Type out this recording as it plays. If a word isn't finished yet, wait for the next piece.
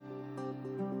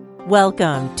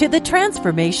Welcome to the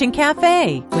Transformation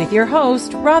Cafe with your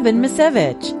host, Robin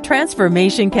Masiewicz.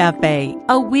 Transformation Cafe,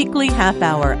 a weekly half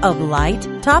hour of light,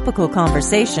 topical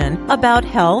conversation about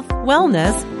health,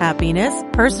 wellness, happiness,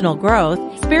 personal growth,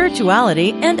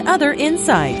 spirituality, and other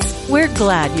insights. We're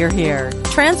glad you're here.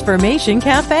 Transformation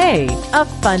Cafe, a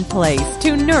fun place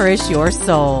to nourish your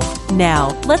soul.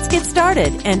 Now, let's get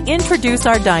started and introduce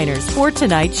our diners for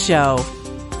tonight's show.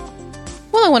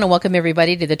 Well, I want to welcome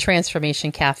everybody to the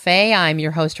Transformation Cafe. I'm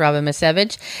your host, Robin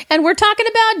Masiewicz, and we're talking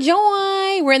about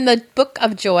joy. We're in the Book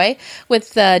of Joy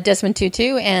with Desmond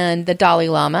Tutu and the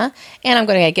Dali Lama, and I'm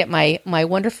going to get my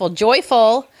wonderful,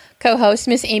 joyful co-host,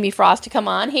 Miss Amy Frost, to come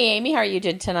on. Hey, Amy, how are you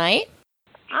doing tonight?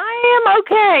 I am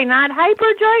okay, not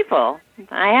hyper-joyful,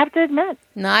 I have to admit.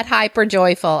 Not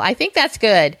hyper-joyful. I think that's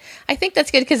good. I think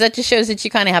that's good because that just shows that you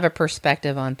kind of have a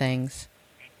perspective on things.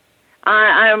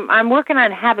 I'm working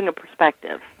on having a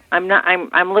perspective. I'm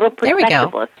a little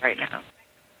perspectiveless right now.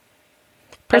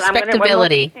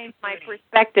 Perspectability. I'm change my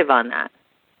perspective on that.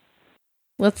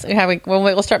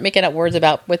 We'll start making up words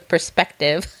with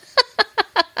perspective.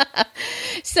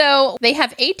 So they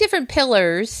have 8 different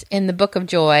pillars in the Book of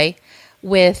Joy.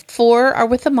 4 are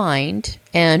with the mind,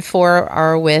 and 4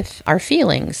 are with our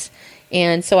feelings.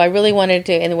 And so I really wanted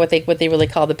to, and what they really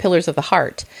call the pillars of the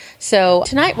heart. So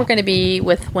tonight we're going to be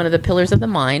with one of the pillars of the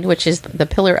mind, which is the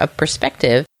pillar of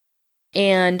perspective.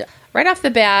 And right off the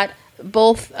bat,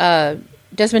 both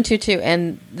Desmond Tutu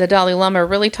and the Dalai Lama are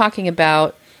really talking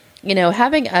about,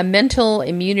 having a mental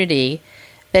immunity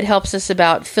that helps us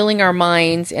about filling our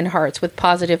minds and hearts with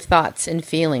positive thoughts and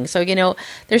feelings. So,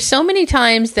 there's so many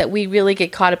times that we really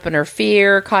get caught up in our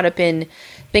fear, caught up in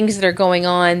things that are going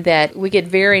on, that we get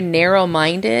very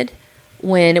narrow-minded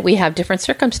when we have different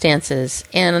circumstances.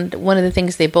 And one of the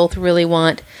things they both really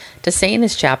want to say in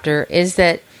this chapter is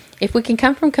that if we can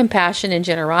come from compassion and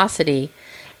generosity,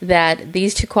 that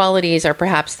these 2 qualities are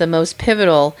perhaps the most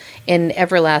pivotal in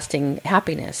everlasting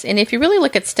happiness. And if you really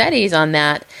look at studies on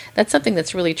that, that's something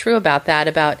that's really true about that,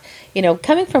 about,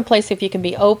 coming from a place if you can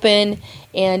be open.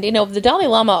 And, the Dalai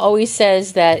Lama always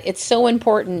says that it's so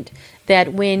important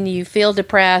that when you feel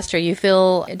depressed or you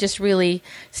feel just really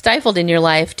stifled in your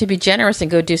life, to be generous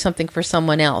and go do something for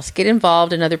someone else. Get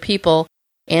involved in other people,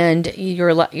 and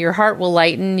your heart will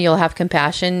lighten, you'll have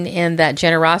compassion, and that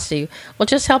generosity will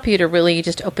just help you to really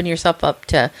just open yourself up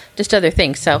to just other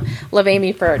things. So love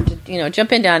Amy for,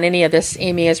 jump in on any of this,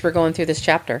 Amy, as we're going through this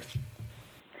chapter.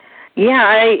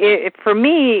 Yeah, for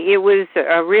me, it was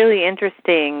a really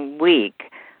interesting week.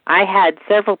 I had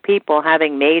several people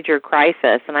having major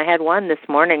crisis, and I had one this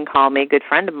morning call me, a good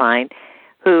friend of mine,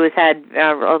 who's had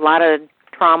a lot of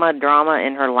drama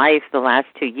in her life the last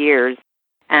 2 years.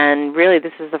 And really,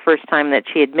 this is the first time that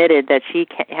she admitted that she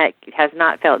has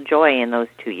not felt joy in those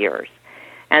 2 years.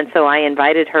 And so I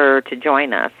invited her to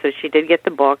join us. So she did get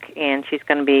the book, and she's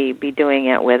going to be doing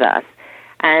it with us.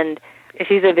 And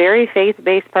she's a very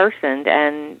faith-based person,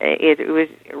 and it was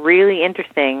really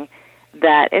interesting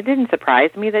that it didn't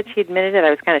surprise me that she admitted it. I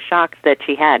was kind of shocked that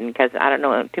she hadn't, because I don't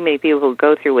know too many people who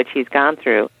go through what she's gone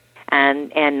through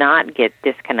and not get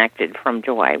disconnected from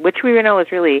joy, which we know is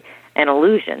really an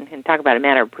illusion, and talk about a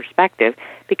matter of perspective,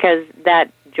 because that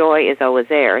joy is always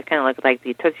there. It kind of looks like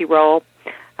the Tootsie Roll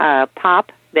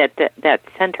pop, that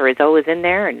center is always in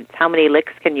there, and it's how many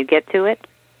licks can you get to it.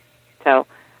 So,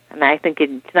 and I think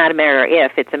it's not a matter of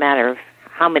if, it's a matter of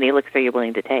how many licks are you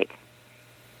willing to take.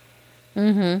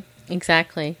 Mm-hmm.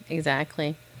 Exactly.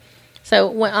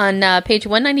 So on page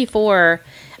 194,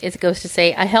 it goes to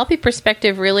say, a healthy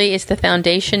perspective really is the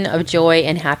foundation of joy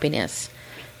and happiness,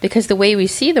 because the way we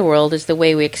see the world is the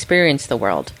way we experience the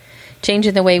world.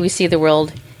 Changing the way we see the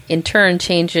world, in turn,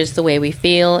 changes the way we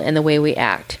feel and the way we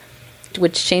act,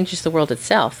 which changes the world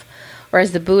itself. Or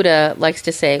as the Buddha likes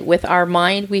to say, with our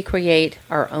mind, we create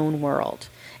our own world.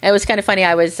 And it was kind of funny.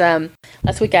 I was,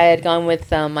 last week I had gone with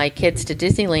my kids to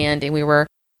Disneyland, and we were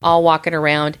all walking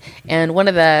around, and one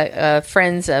of the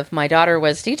friends of my daughter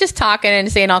was just talking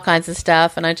and saying all kinds of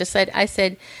stuff, and I said,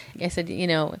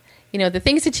 the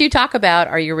things that you talk about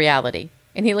are your reality.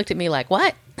 And he looked at me like,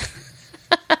 what?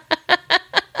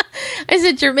 I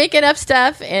said, you're making up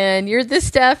stuff, and this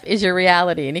stuff is your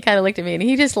reality. And he kind of looked at me, and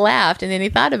he just laughed, and then he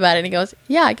thought about it, and he goes,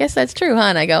 yeah, I guess that's true, huh?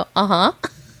 And I go, uh-huh.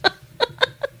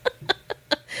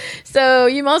 So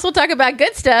you might as well talk about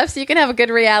good stuff so you can have a good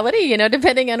reality,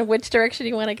 depending on which direction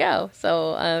you want to go.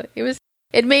 So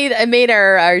it made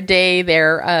our day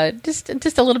there just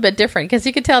a little bit different, because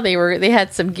you could tell they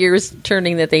had some gears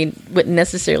turning that they wouldn't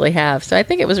necessarily have. So I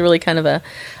think it was really kind of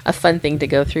a fun thing to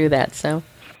go through that. So,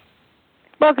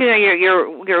 well,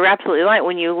 you're absolutely right.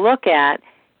 When you look at,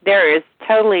 there is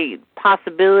totally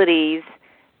possibilities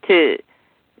to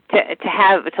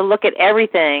to look at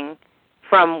everything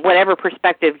from whatever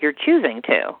perspective you're choosing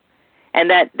to, and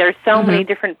that there's so many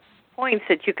different points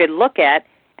that you could look at.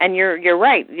 And you're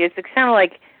right. It's kind of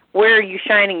like, where are you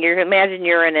shining? Imagine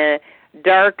you're in a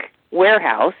dark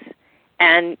warehouse,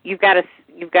 and you've got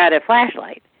a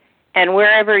flashlight, and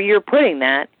wherever you're putting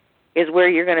that is where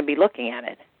you're going to be looking at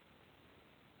it.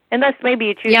 Unless maybe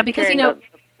you choose to turn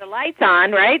the lights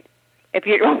on, right? If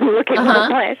you're looking for a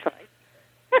flashlight,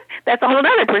 that's a whole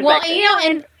other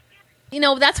perspective.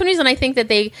 Well, that's one reason I think that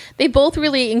they both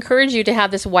really encourage you to have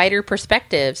this wider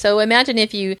perspective. So imagine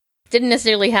if you didn't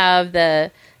necessarily have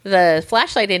the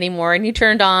flashlight anymore, and you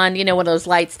turned on, one of those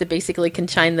lights that basically can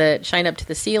shine up to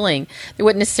the ceiling. There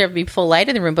wouldn't necessarily be full light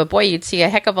in the room, but boy, you'd see a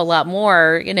heck of a lot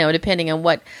more, depending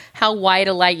on how wide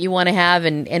a light you want to have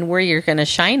and where you're going to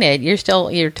shine it. You're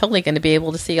totally going to be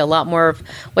able to see a lot more of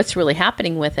what's really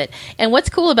happening with it. And what's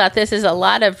cool about this is a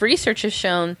lot of research has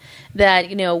shown that,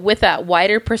 with that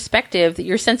wider perspective, that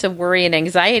your sense of worry and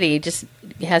anxiety just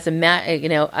has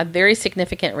a very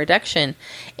significant reduction,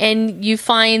 and you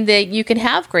find that you can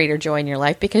have greater joy in your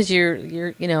life because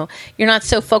you're not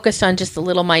so focused on just the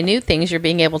little minute things. You're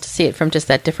being able to see it from just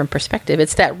that different perspective.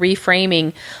 It's that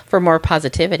reframing for more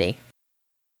positivity.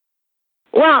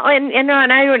 Well, and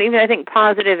I don't even, I think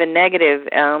positive and negative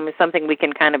is something we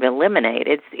can kind of eliminate.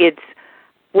 It's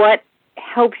what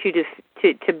helps you to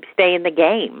stay in the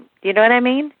game. Do you know what I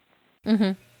mean?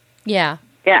 Mm-hmm. Yeah.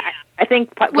 Yeah, I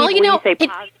think people you say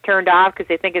turned off because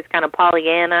they think it's kind of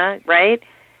Pollyanna, right?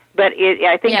 But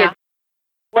I think it's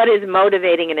what is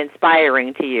motivating and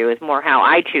inspiring to you is more how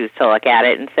I choose to look at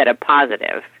it instead of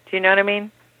positive. Do you know what I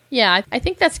mean? Yeah, I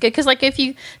think that's good because, if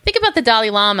you think about the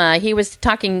Dali Lama, he was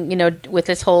talking, with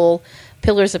this whole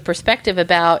pillars of perspective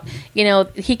about,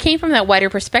 he came from that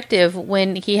wider perspective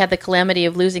when he had the calamity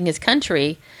of losing his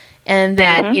country, and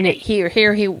that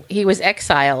he was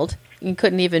exiled. You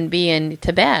couldn't even be in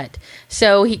Tibet.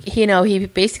 So he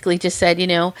basically just said,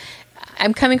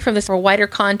 I'm coming from this wider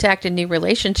contact and new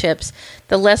relationships,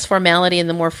 the less formality and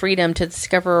the more freedom to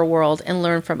discover a world and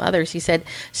learn from others. He said,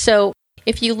 so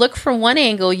if you look from one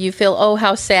angle, you feel, oh,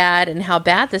 how sad and how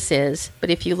bad this is. But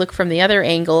if you look from the other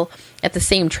angle at the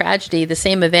same tragedy, the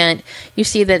same event, you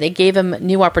see that it gave him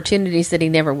new opportunities that he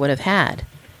never would have had.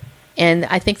 And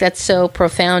I think that's so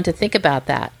profound to think about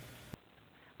that.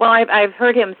 Well, I've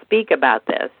heard him speak about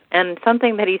this, and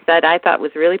something that he said I thought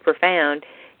was really profound.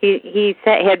 He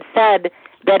had said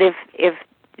that if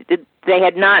they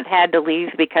had not had to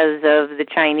leave because of the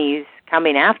Chinese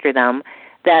coming after them,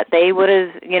 that they would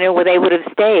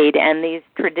have stayed, and these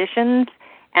traditions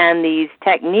and these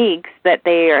techniques that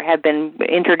they have been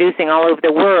introducing all over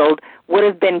the world would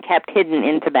have been kept hidden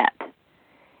in Tibet,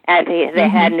 as they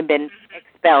hadn't been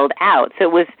expelled out.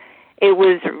 So it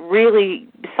was really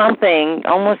something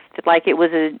almost like it was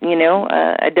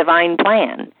a divine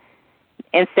plan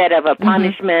instead of a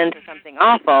punishment or something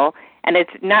awful. And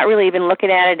it's not really even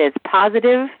looking at it as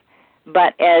positive,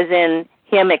 but as in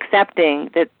him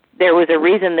accepting that there was a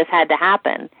reason this had to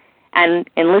happen. And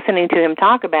in listening to him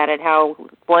talk about it, how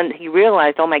once he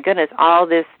realized, oh my goodness, all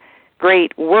this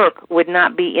great work would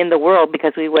not be in the world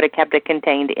because we would have kept it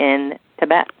contained in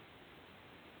Tibet.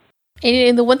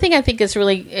 And the one thing I think is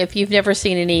really, if you've never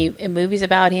seen any movies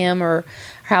about him or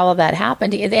how all that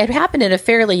happened, it happened at a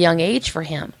fairly young age for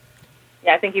him.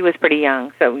 Yeah, I think he was pretty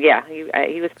young. So, yeah,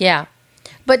 he was. Yeah.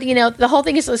 But, the whole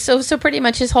thing is, so pretty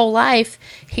much his whole life,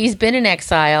 he's been in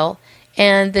exile,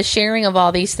 and the sharing of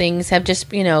all these things have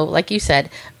just, like you said,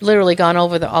 literally gone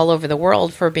all over the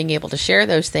world for being able to share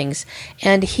those things.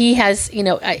 And he has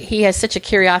such a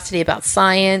curiosity about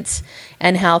science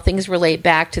and how things relate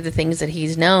back to the things that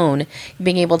he's known,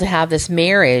 being able to have this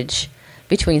marriage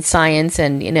between science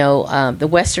and, the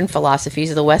Western philosophies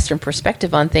or the Western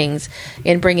perspective on things,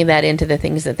 and bringing that into the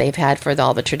things that they've had for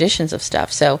all the traditions of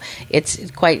stuff. So it's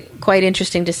quite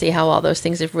interesting to see how all those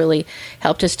things have really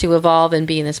helped us to evolve and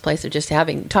be in this place of just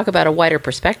talk about a wider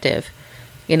perspective,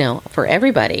 for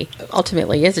everybody.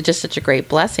 Ultimately, is it just such a great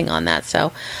blessing on that?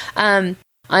 So on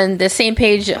the same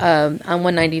page, on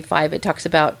 195, it talks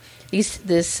about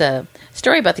this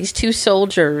story about these two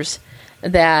soldiers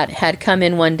that had come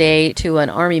in one day to an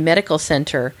army medical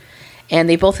center, and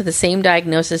they both had the same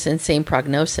diagnosis and same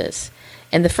prognosis.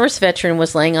 And the first veteran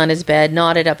was laying on his bed,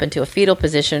 knotted up into a fetal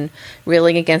position,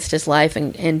 reeling against his life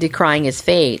and decrying his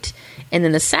fate. And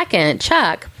then the second,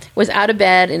 Chuck, was out of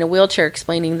bed in a wheelchair,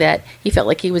 explaining that he felt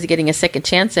like he was getting a second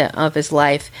chance of his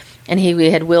life, and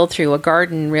he had wheeled through a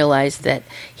garden and realized that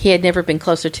he had never been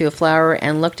closer to a flower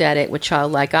and looked at it with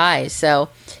childlike eyes. So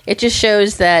it just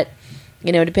shows that,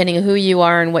 depending on who you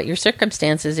are and what your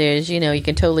circumstances is, you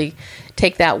can totally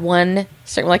take that one,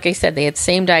 like I said, they had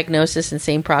same diagnosis and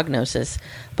same prognosis,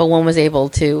 but one was able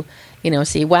to,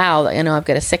 see, wow, I've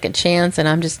got a second chance and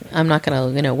I'm not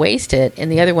going to, waste it.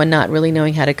 And the other one not really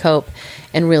knowing how to cope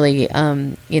and really,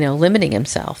 limiting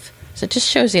himself. So it just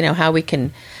shows, how we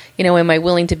can, am I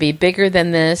willing to be bigger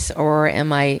than this, or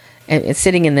am I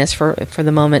sitting in this for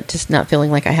the moment, just not feeling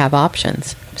like I have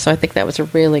options? So I think that was a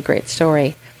really great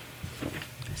story.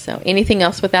 So anything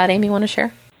else with that, Amy, want to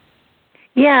share?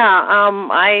 Yeah,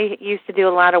 I used to do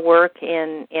a lot of work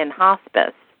in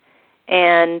hospice,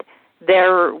 and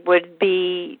there would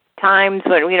be times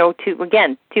when,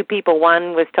 two people,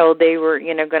 one was told they were,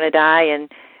 going to die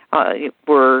and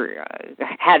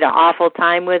had an awful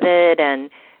time with it, and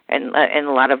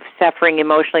a lot of suffering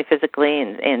emotionally, physically,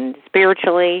 and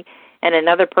spiritually, and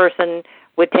another person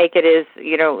would take it as,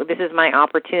 this is my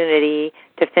opportunity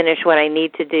to finish what I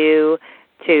need to do,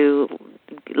 to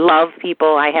love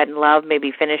people I hadn't loved,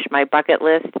 maybe finish my bucket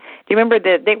list. Do you remember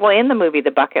in the movie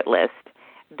The Bucket List,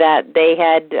 that they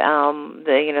had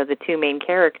the two main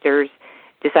characters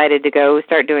decided to go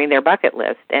start doing their bucket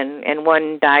list, and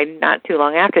one died not too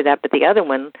long after that, but the other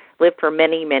one lived for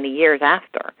many, many years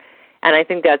after. And I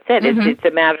think that's it. Mm-hmm. It's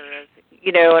a matter of,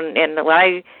 and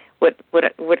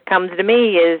what comes to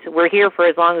me is we're here for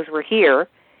as long as we're here,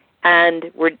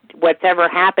 and what's ever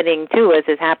happening to us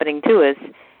is happening to us,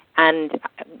 and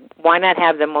why not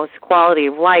have the most quality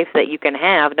of life that you can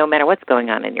have no matter what's going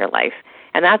on in your life?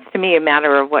 And that's, to me, a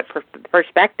matter of what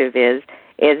perspective is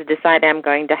decide I'm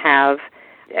going to have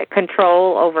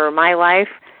control over my life.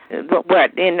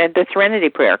 What in the serenity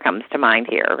prayer comes to mind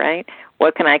here, right?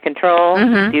 What can I control?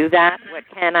 Mm-hmm. Do that. What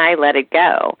can I let it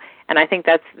go? And I think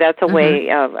that's a mm-hmm.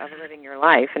 way of living your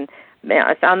life. And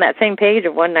it's on that same page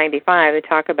of 195, they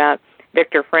talk about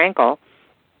Viktor Frankl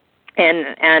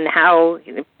and how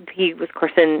he was, of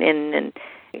course, in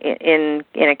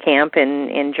a camp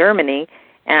in Germany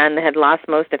and had lost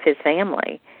most of his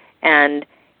family. And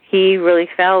he really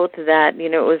felt that,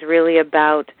 it was really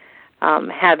about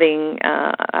having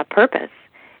a purpose,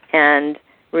 and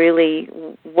really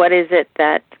what is it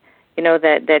that,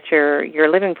 that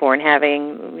you're living for, and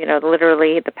having,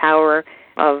 literally the power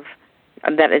of,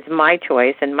 that is my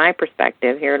choice and my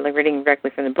perspective here, reading directly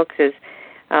from the books, is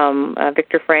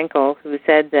Viktor Frankl, who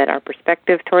said that our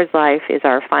perspective towards life is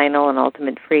our final and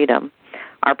ultimate freedom.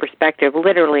 Our perspective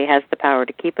literally has the power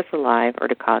to keep us alive or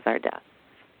to cause our death.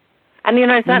 And,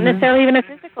 it's not mm-hmm. necessarily even a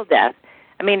physical death.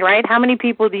 I mean, right? How many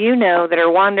people do you know that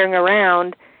are wandering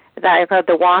around that have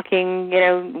the walking,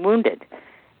 wounded,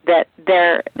 that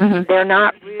they're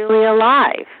not really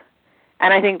alive?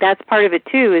 And I think that's part of it,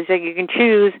 too, is that you can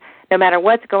choose, no matter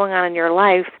what's going on in your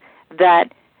life,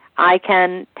 that I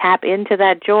can tap into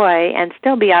that joy and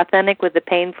still be authentic with the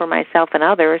pain for myself and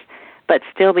others, but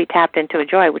still be tapped into a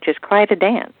joy, which is quite a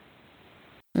dance.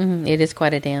 Mm-hmm. It is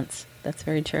quite a dance. That's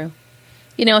very true.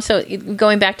 So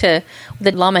going back to what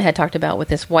the Lama had talked about with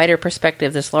this wider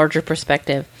perspective, this larger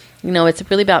perspective, it's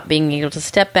really about being able to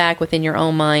step back within your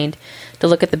own mind, to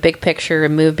look at the big picture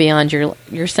and move beyond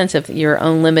your sense of your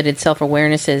own limited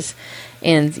self-awarenesses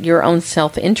and your own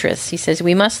self-interests. He says,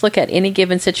 we must look at any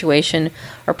given situation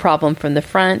or problem from the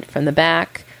front, from the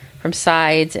back, from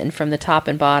sides, and from the top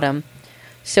and bottom.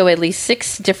 So at least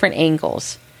 6 different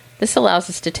angles. This allows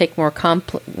us to take more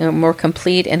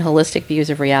complete and holistic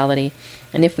views of reality.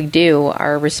 And if we do,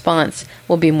 our response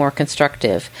will be more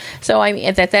constructive. So I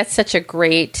mean, that's such a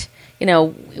great,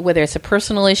 whether it's a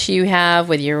personal issue you have,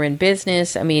 whether you're in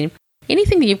business, I mean,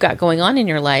 anything that you've got going on in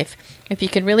your life, if you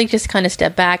can really just kind of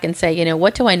step back and say,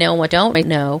 what do I know and what don't I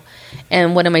know?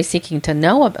 And what am I seeking to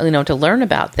know, to learn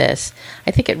about this?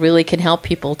 I think it really can help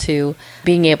people to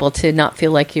being able to not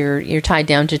feel like you're tied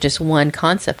down to just one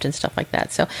concept and stuff like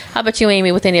that. So how about you,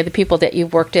 Amy, with any of the people that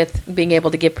you've worked with, being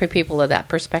able to give people that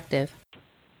perspective?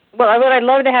 Well, what I'd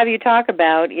love to have you talk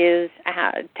about is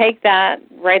take that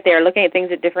right there, looking at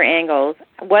things at different angles.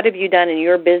 What have you done in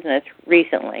your business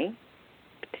recently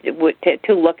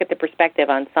to look at the perspective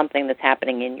on something that's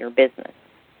happening in your business?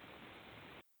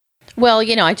 Well,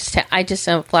 I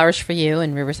just Flowers for You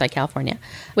in Riverside, California.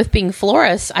 With being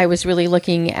florist, I was really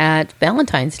looking at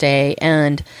Valentine's Day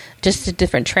and just the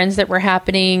different trends that were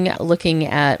happening, looking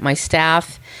at my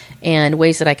staff and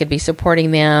ways that I could be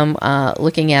supporting them,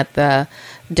 looking at the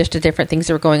just the different things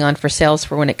that were going on for sales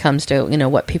for when it comes to,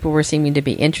 what people were seeming to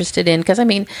be interested in. Because,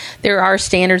 there are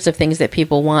standards of things that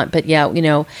people want. But, yeah,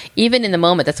 even in the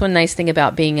moment, that's one nice thing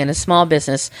about being in a small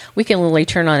business. We can literally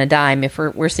turn on a dime. If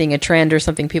we're seeing a trend or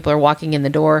something, people are walking in the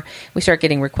door, we start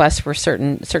getting requests for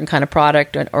certain kind of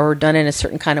product or done in a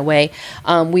certain kind of way.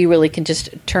 We really can just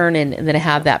turn and then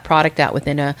have that product out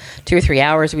within 2 or 3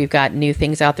 hours. We've got new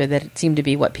things out there that seem to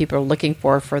be what people are looking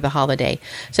for the holiday.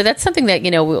 So that's something that,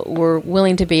 we're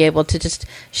willing to be able to just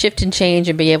shift and change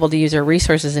and be able to use our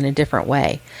resources in a different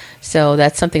way. So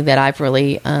that's something that I've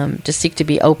really just seek to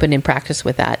be open and practice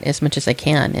with that as much as I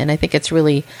can. And I think it's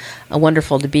really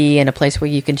wonderful to be in a place where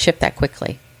you can shift that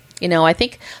quickly. I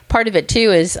think part of it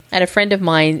too is I had a friend of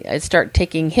mine start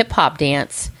taking hip hop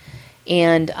dance.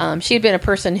 And she had been a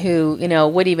person who,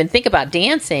 would even think about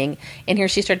dancing. And here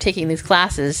she started taking these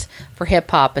classes for hip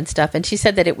hop and stuff. And she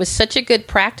said that it was such a good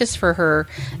practice for her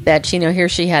that, here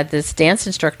she had this dance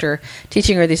instructor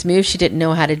teaching her these moves she didn't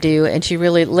know how to do. And she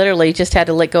really literally just had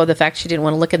to let go of the fact she didn't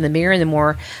want to look in the mirror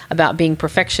anymore about being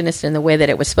perfectionist in the way that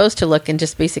it was supposed to look, and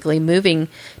just basically moving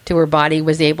to her body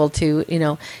was able to,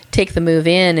 take the move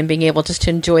in and being able just to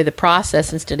enjoy the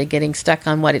process instead of getting stuck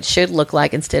on what it should look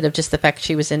like, instead of just the fact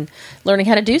she was learning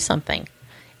how to do something.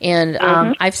 And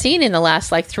I've seen in the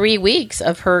last 3 weeks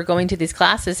of her going to these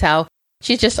classes how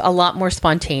she's just a lot more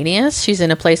spontaneous. She's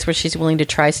in a place where she's willing to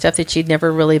try stuff that she'd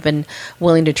never really been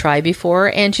willing to try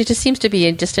before. And she just seems to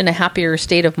be just in a happier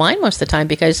state of mind most of the time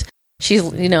because she's,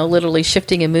 literally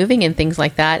shifting and moving and things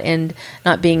like that, and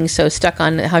not being so stuck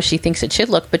on how she thinks it should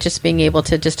look, but just being able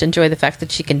to just enjoy the fact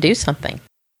that she can do something.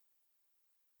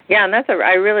 Yeah, and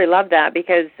I really love that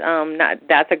because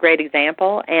that's a great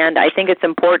example, and I think it's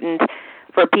important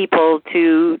for people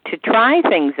to try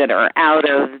things that are out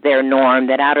of their norm,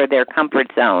 that out of their comfort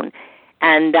zone,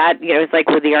 and that it's like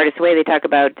with the Artist Way, they talk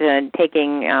about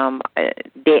taking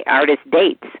artist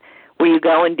dates, where you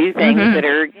go and do things that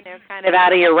are kind of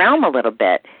out of your realm a little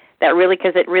bit. That really,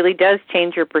 because it really does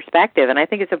change your perspective, and I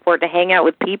think it's important to hang out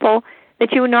with people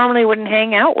that you normally wouldn't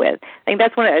hang out with. I think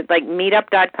that's one, like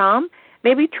Meetup.com.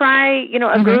 Maybe try,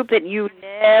 a group that you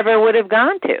never would have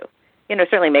gone to.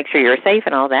 Certainly make sure you're safe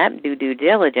and all that, do due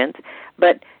diligence,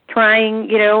 but trying,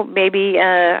 maybe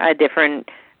a different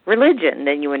religion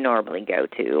than you would normally go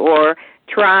to, or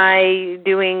try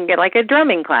doing like a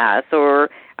drumming class, or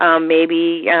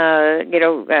maybe,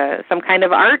 some kind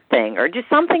of art thing, or just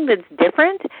something that's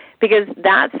different, because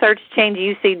that starts changing.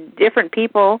 You see different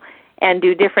people and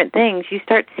do different things. You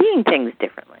start seeing things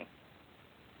differently.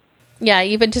 Yeah,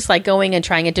 even just like going and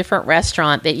trying a different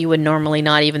restaurant that you would normally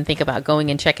not even think about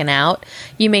going and checking out.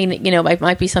 You may, it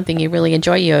might be something you really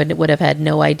enjoy. You would have had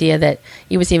no idea that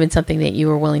it was even something that you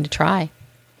were willing to try.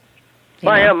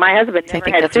 I know my husband never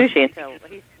had sushi until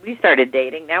we started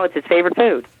dating. Now it's his favorite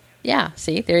food. Yeah,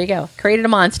 see, there you go. Created a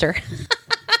monster.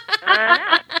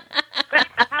 But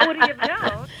how would he have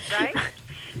known, right?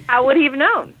 How would he have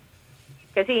known?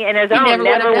 Because he, in his own,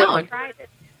 never would have tried it.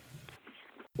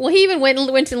 Well, he even went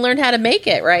and learned how to make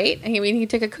it, right? He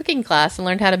took a cooking class and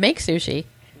learned how to make sushi.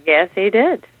 Yes, he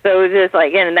did. So it was just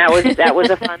like, and that was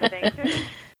a fun thing too.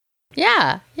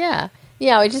 Yeah.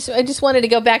 I just wanted to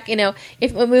go back.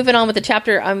 If we're moving on with the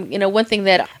chapter, one thing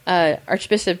that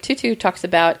Archbishop Tutu talks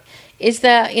about is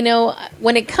that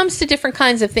when it comes to different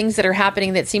kinds of things that are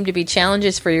happening that seem to be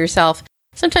challenges for yourself,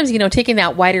 sometimes, taking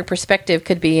that wider perspective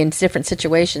could be in different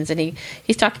situations. And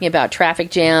he's talking about traffic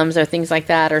jams or things like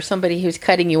that, or somebody who's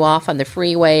cutting you off on the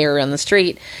freeway or on the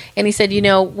street. And he said,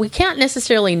 we can't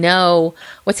necessarily know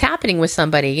what's happening with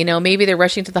somebody. Maybe they're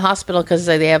rushing to the hospital because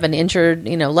they have an injured,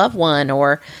 loved one.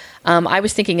 Or I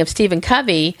was thinking of Stephen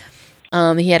Covey.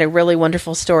 He had a really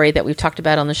wonderful story that we've talked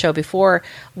about on the show before,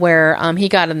 where he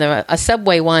got in a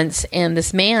subway once, and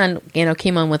this man,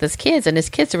 came on with his kids, and his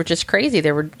kids were just crazy.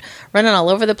 They were running all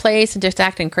over the place and just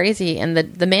acting crazy, and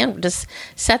the man just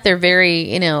sat there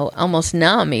very, almost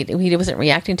numb. He wasn't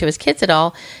reacting to his kids at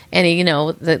all, and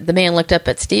the man looked up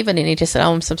at Stephen, and he just said,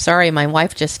 "Oh, I'm so sorry, my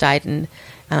wife just died, and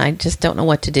I just don't know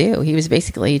what to do." He was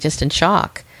basically just in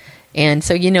shock. And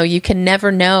so, you can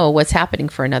never know what's happening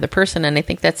for another person. And I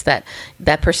think that's that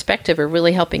perspective of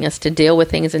really helping us to deal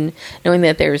with things and knowing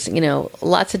that there's,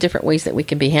 lots of different ways that we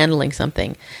can be handling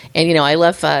something. And, I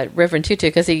love Reverend Tutu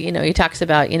because he talks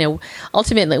about,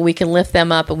 ultimately we can lift them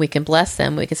up and we can bless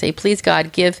them. We can say, please,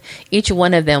 God, give each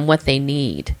one of them what they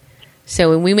need.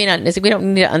 So we don't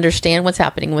need to understand what's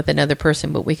happening with another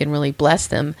person, but we can really bless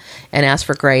them and ask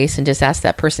for grace and just ask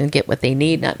that person to get what they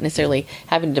need, not necessarily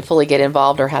having to fully get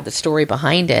involved or have the story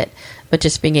behind it, but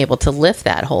just being able to lift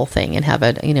that whole thing and have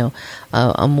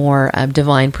a more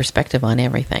divine perspective on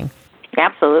everything.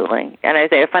 Absolutely. And I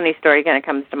say a funny story kind of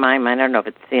comes to my mind. I don't know if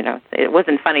it's, it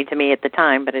wasn't funny to me at the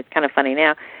time, but it's kind of funny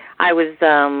now. I was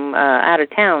out of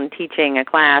town teaching a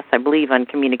class, I believe, on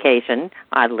communication,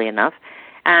 oddly enough.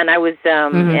 And I was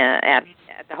at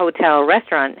the hotel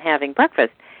restaurant having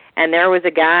breakfast. And there was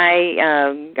a guy,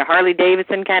 a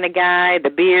Harley-Davidson kind of guy, the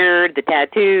beard, the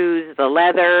tattoos, the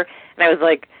leather. And I was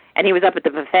like, and he was up at the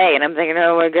buffet. And I'm thinking,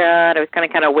 oh, my God. I was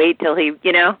kind of wait till he,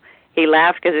 he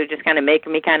laughed because it was just kind of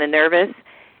making me kind of nervous.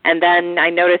 And then I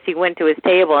noticed he went to his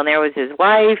table, and there was his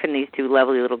wife and these two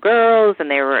lovely little girls, and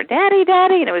they were, Daddy,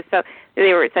 Daddy. And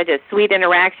they were such a sweet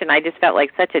interaction. I just felt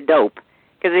like such a dope.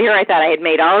 Because here I thought I had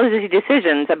made all of these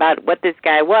decisions about what this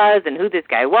guy was and who this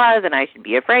guy was, and I should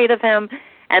be afraid of him.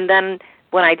 And then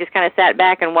when I just kind of sat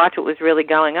back and watched what was really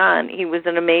going on, he was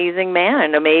an amazing man,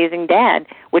 an amazing dad,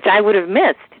 which I would have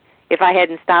missed if I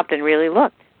hadn't stopped and really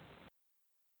looked.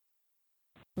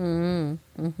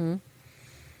 Mm-hmm.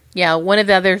 Yeah, one of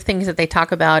the other things that they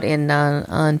talk about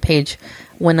on page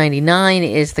 199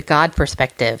 is the God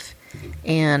perspective.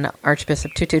 And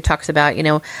Archbishop Tutu talks about,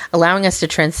 allowing us to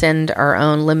transcend our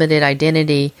own limited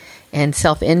identity and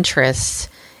self-interests.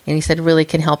 And he said really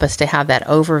can help us to have that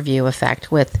overview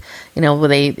effect with,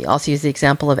 they also use the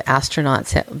example of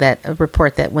astronauts that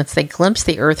report that once they glimpse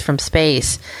the Earth from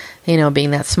space,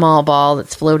 being that small ball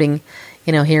that's floating,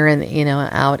 here in,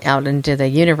 out into the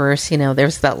universe,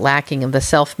 there's that lacking of the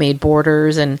self-made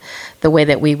borders and the way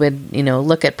that we would,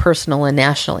 look at personal and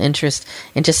national interest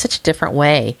in just such a different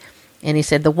way. And he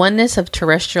said the oneness of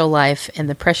terrestrial life and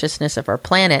the preciousness of our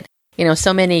planet,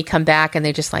 so many come back and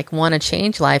they just want to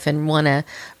change life and want to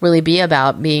really be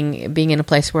about being in a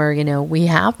place where, we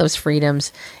have those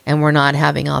freedoms and we're not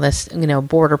having all this,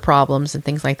 border problems and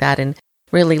things like that. And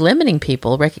really limiting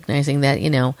people, recognizing that,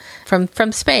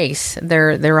 from space,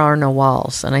 there are no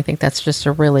walls. And I think that's just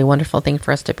a really wonderful thing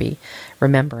for us to be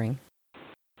remembering.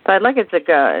 So I'd like us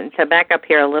to back up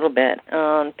here a little bit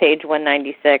on page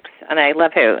 196. And I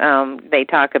love how they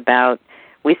talk about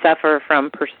we suffer from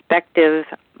perspective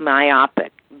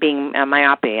myopia,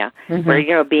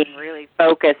 where, being really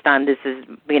focused on this is,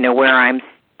 where I'm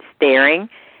staring.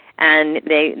 And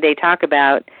they talk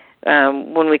about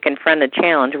when we confront a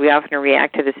challenge, we often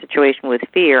react to the situation with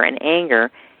fear and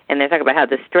anger. And they talk about how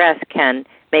the stress can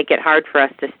make it hard for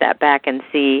us to step back and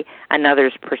see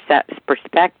another's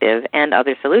perspective and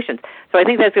other solutions. So I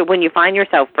think that's when you find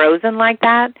yourself frozen like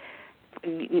that,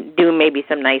 do maybe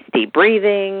some nice deep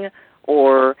breathing,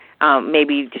 or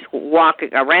maybe just walk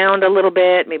around a little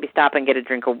bit, maybe stop and get a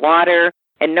drink of water,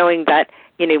 and knowing that,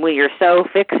 when you're so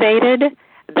fixated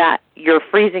that you're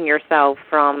freezing yourself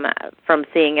from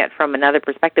seeing it from another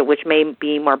perspective, which may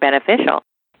be more beneficial.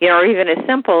 Or even as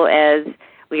simple as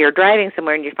you're driving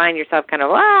somewhere and you find yourself kind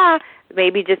of,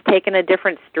 maybe just taking a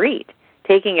different street,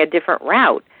 taking a different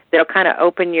route that'll kind of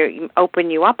open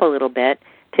you up a little bit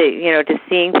to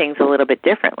seeing things a little bit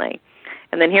differently.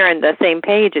 And then here on the same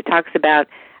page, it talks about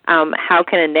how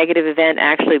can a negative event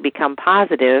actually become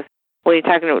positive when you're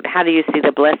talking about how do you see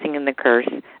the blessing and the curse,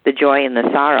 the joy and the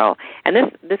sorrow. And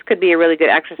this could be a really good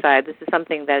exercise. This is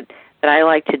something that I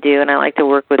like to do and I like to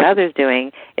work with others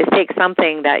doing, is take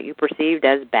something that you perceived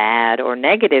as bad or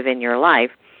negative in your life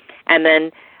and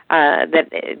then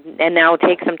and now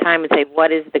take some time and say,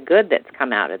 what is the good that's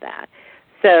come out of that?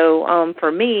 So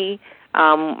for me,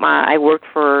 I worked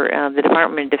for the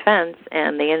Department of Defense,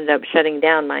 and they ended up shutting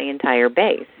down my entire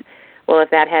base. Well, if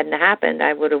that hadn't happened,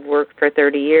 I would have worked for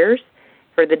 30 years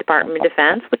for the Department of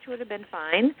Defense, which would have been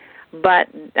fine. But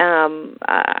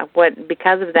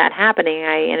because of that happening,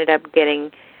 I ended up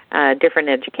getting different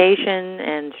education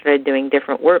and started doing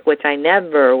different work, which I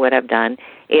never would have done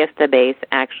if the base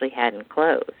actually hadn't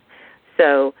closed.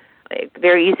 So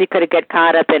very easy could have got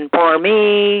caught up in poor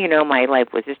me, my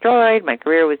life was destroyed, my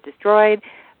career was destroyed,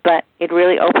 but it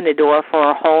really opened the door for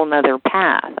a whole other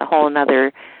path, a whole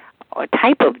other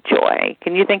type of joy.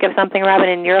 Can you think of something, Robin,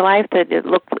 in your life that it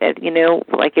looked,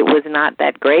 like it was not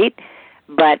that great,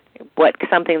 but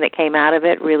something that came out of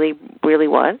it really, really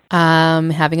was?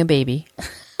 Having a baby.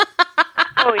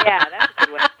 Oh, yeah, that's a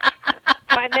good one.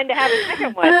 And then to have a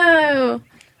second one. Oh.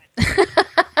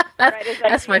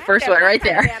 That's my first one right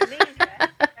there. You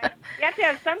have to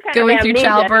have some kind going of through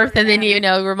childbirth, and then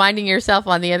reminding yourself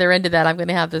on the other end of that, I'm going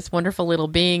to have this wonderful little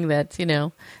being that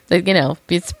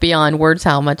it's beyond words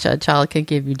how much a child can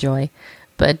give you joy.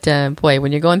 But boy,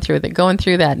 when you're going through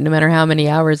that, no matter how many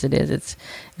hours it is, it's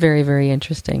very, very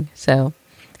interesting. So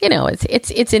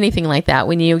it's anything like that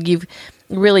when you've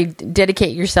really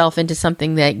dedicate yourself into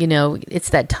something that,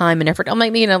 it's that time and effort. I'm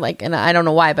like, and I don't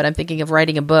know why, but I'm thinking of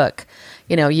writing a book,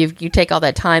 you take all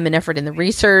that time and effort in the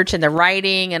research and the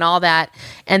writing and all that.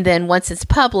 And then once it's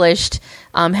published,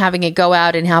 having it go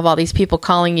out and have all these people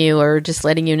calling you or just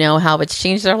letting you know how it's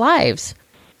changed their lives.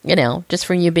 Just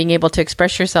from you being able to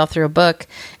express yourself through a book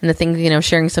and the things,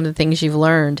 sharing some of the things you've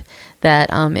learned, that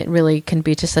it really can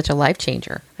be just such a life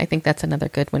changer. I think that's another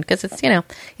good one because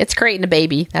it's creating a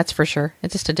baby, that's for sure.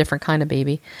 It's just a different kind of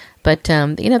baby. But,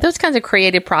 those kinds of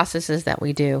creative processes that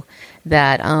we do,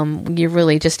 that you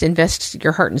really just invest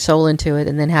your heart and soul into it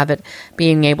and then have it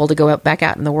being able to go back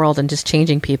out in the world and just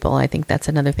changing people. I think that's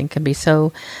another thing can be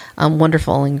so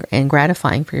wonderful and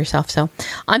gratifying for yourself. So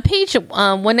on page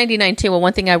 199 too,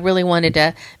 one thing I really wanted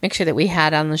to make sure that we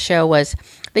had on the show was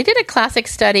they did a classic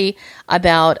study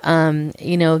about,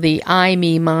 the I,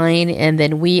 me, mine, and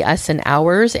then we, us, and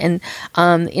ours. And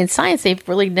in science, they've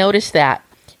really noticed that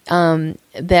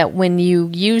when you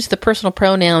use the personal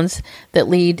pronouns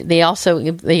they also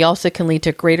can lead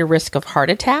to greater risk of heart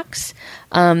attacks.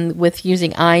 With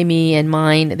using I, me, and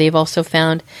mine, they've also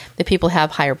found that people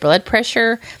have higher blood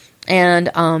pressure, and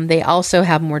they also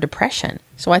have more depression.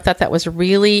 So I thought that was a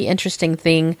really interesting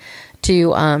thing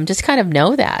to just kind of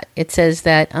know that. It says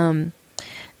that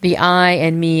the I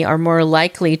and me are more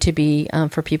likely to be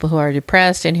for people who are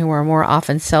depressed and who are more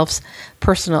often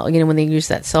self-personal, when they use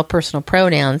that self-personal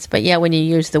pronouns. But yeah, when you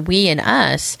use the we and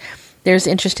us, there's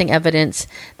interesting evidence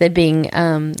that being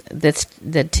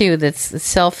that's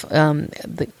self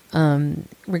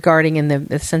regarding in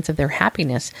the sense of their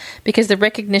happiness, because the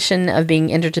recognition of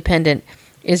being interdependent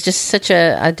is just such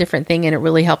a different thing, and it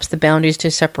really helps the boundaries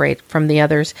to separate from the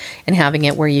others and having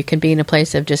it where you can be in a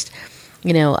place of just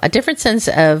a different sense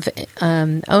of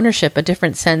ownership, a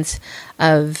different sense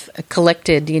of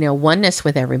collected, oneness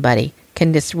with everybody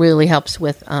can just really helps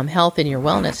with health and your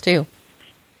wellness too.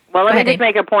 Well, let me just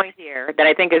make a point here that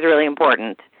I think is really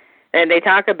important. And they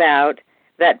talk about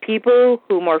that people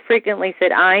who more frequently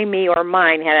said I, me, or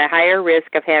mine had a higher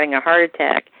risk of having a heart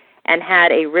attack and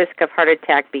had a risk of heart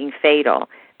attack being fatal.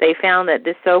 They found that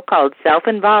this so-called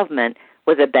self-involvement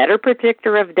was a better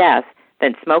predictor of death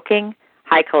than smoking,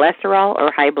 high cholesterol,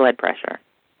 or high blood pressure.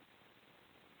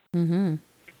 Mm-hmm.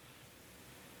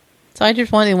 So I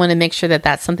just want to make sure that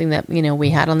that's something that, we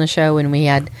had on the show, and we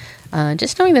had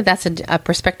just knowing that that's a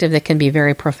perspective that can be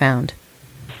very profound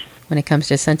when it comes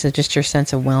to your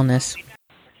sense of wellness.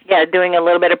 Yeah, doing a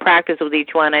little bit of practice with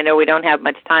each one. I know we don't have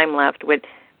much time left. Do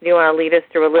you want to lead us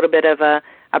through a little bit of a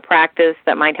practice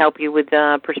that might help you with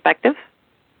perspective?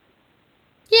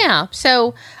 Yeah.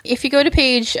 So if you go to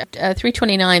page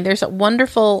 329, there's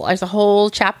a whole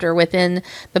chapter within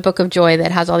the Book of Joy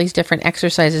that has all these different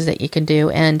exercises that you can do.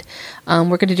 And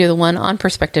we're going to do the one on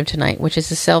perspective tonight, which is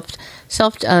the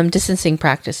self-distancing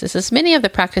practices. As many of the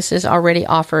practices already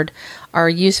offered are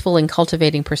useful in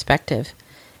cultivating perspective.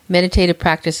 Meditative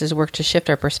practices work to shift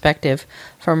our perspective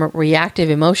from a reactive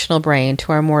emotional brain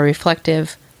to our more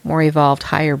reflective, more evolved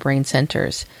higher brain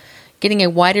centers. Getting a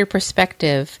wider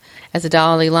perspective, as the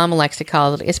Dalai Lama likes to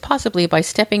call it, is possibly by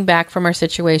stepping back from our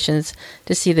situations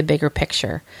to see the bigger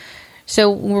picture.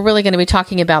 So we're really going to be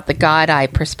talking about the God eye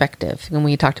perspective. And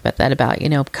we talked about that, about,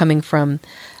 coming from,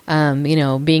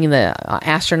 being the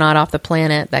astronaut off the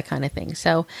planet, that kind of thing.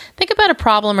 So think about a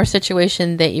problem or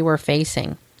situation that you are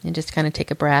facing and just kind of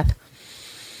take a breath.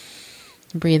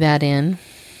 Breathe that in.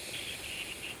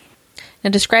 Now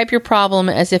describe your problem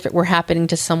as if it were happening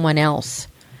to someone else,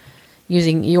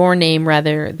 using your name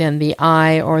rather than the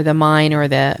I or the mine or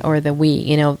the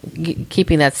we,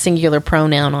 keeping that singular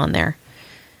pronoun on there.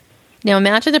 Now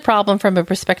imagine the problem from a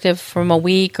perspective from a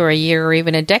week or a year or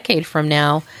even a decade from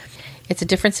now. It's a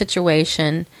different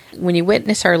situation. When you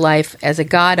witness our life as a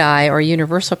God eye or a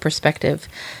universal perspective,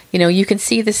 you can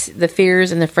see the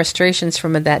fears and the frustrations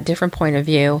from that different point of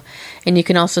view. And you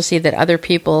can also see that other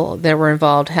people that were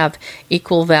involved have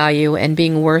equal value and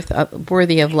being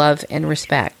worthy of love and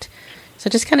respect. So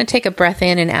just kind of take a breath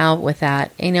in and out with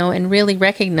that, and really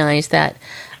recognize that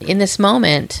in this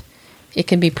moment, it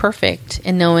can be perfect,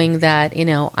 and knowing that,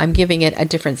 I'm giving it a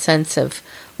different sense of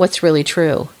what's really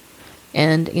true.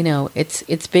 And,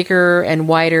 it's bigger and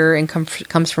wider and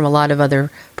comes from a lot of other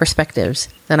perspectives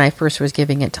than I first was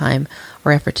giving it time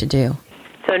or effort to do.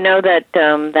 So know that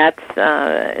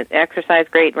that's exercise.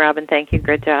 Great, Robin. Thank you.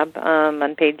 Good job.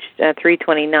 On page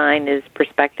 329 is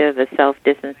perspective, a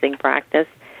self-distancing practice.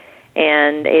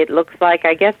 And it looks like,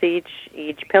 I guess, each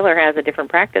pillar has a different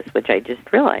practice, which I just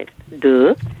realized.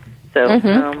 Duh.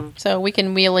 So, so we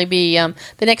can really be the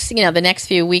next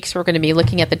few weeks we're going to be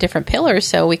looking at the different pillars,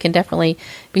 so we can definitely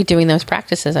be doing those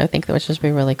practices. I think which would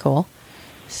be really cool.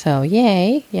 So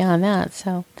yay, yeah, on that.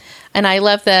 So, and I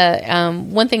love the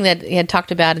one thing that he had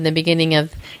talked about in the beginning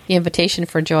of the invitation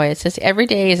for joy. It says every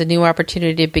day is a new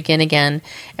opportunity to begin again.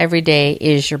 Every day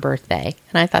is your birthday,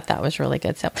 and I thought that was really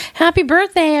good. So happy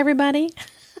birthday, everybody!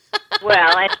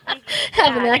 Well, I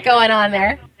having that going on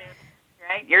there.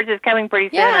 Right, yours is coming pretty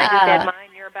soon. Yeah. I just had mine.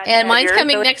 And mine's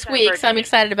coming next week, so I'm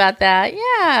excited about that.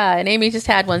 Yeah, and Amy just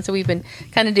had one, so we've been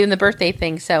kind of doing the birthday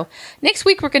thing. So next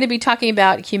week we're going to be talking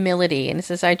about humility, and it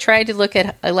says I try to look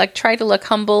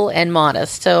humble and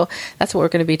modest. So that's what we're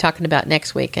going to be talking about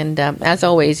next week. And as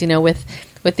always,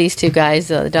 with these two guys,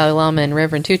 the Dali Lama and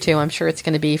Reverend Tutu, I'm sure it's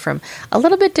going to be from a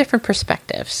little bit different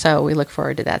perspective. So we look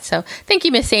forward to that. So thank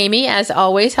you, Miss Amy, as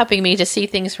always, helping me to see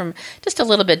things from just a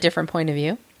little bit different point of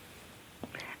view.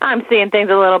 I'm seeing things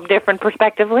a little different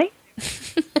perspectively.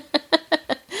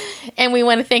 And we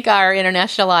want to thank our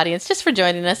international audience just for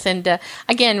joining us. And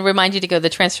again, remind you to go to the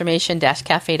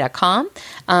transformation-cafe.com.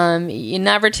 You're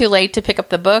never too late to pick up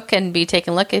the book and be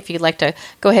taking a look. If you'd like to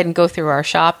go ahead and go through our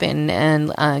shop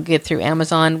and get through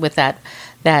Amazon with that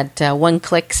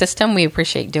one-click system, we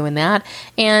appreciate doing that.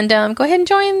 And go ahead and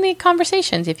join the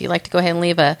conversations. If you'd like to go ahead and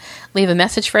leave a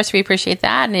message for us, we appreciate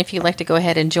that. And if you'd like to go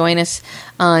ahead and join us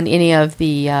on any of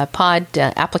the pod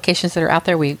applications that are out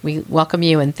there, we welcome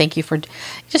you and thank you for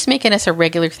just making us a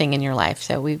regular thing in your life.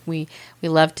 So we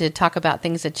love to talk about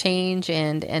things that change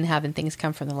and having things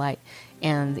come from the light.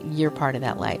 And you're part of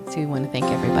that light. So we want to thank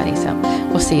everybody. So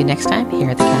we'll see you next time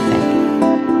here at the cafe.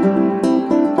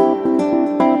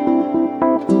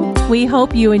 We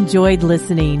hope you enjoyed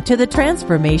listening to the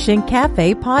Transformation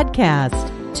Cafe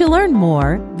podcast. To learn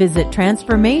more, visit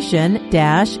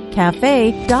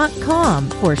transformation-cafe.com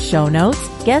for show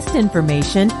notes, guest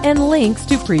information, and links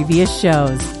to previous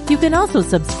shows. You can also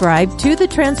subscribe to the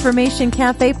Transformation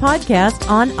Cafe podcast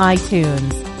on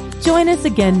iTunes. Join us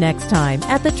again next time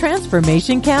at the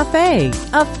Transformation Cafe,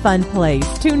 a fun place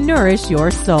to nourish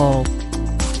your soul.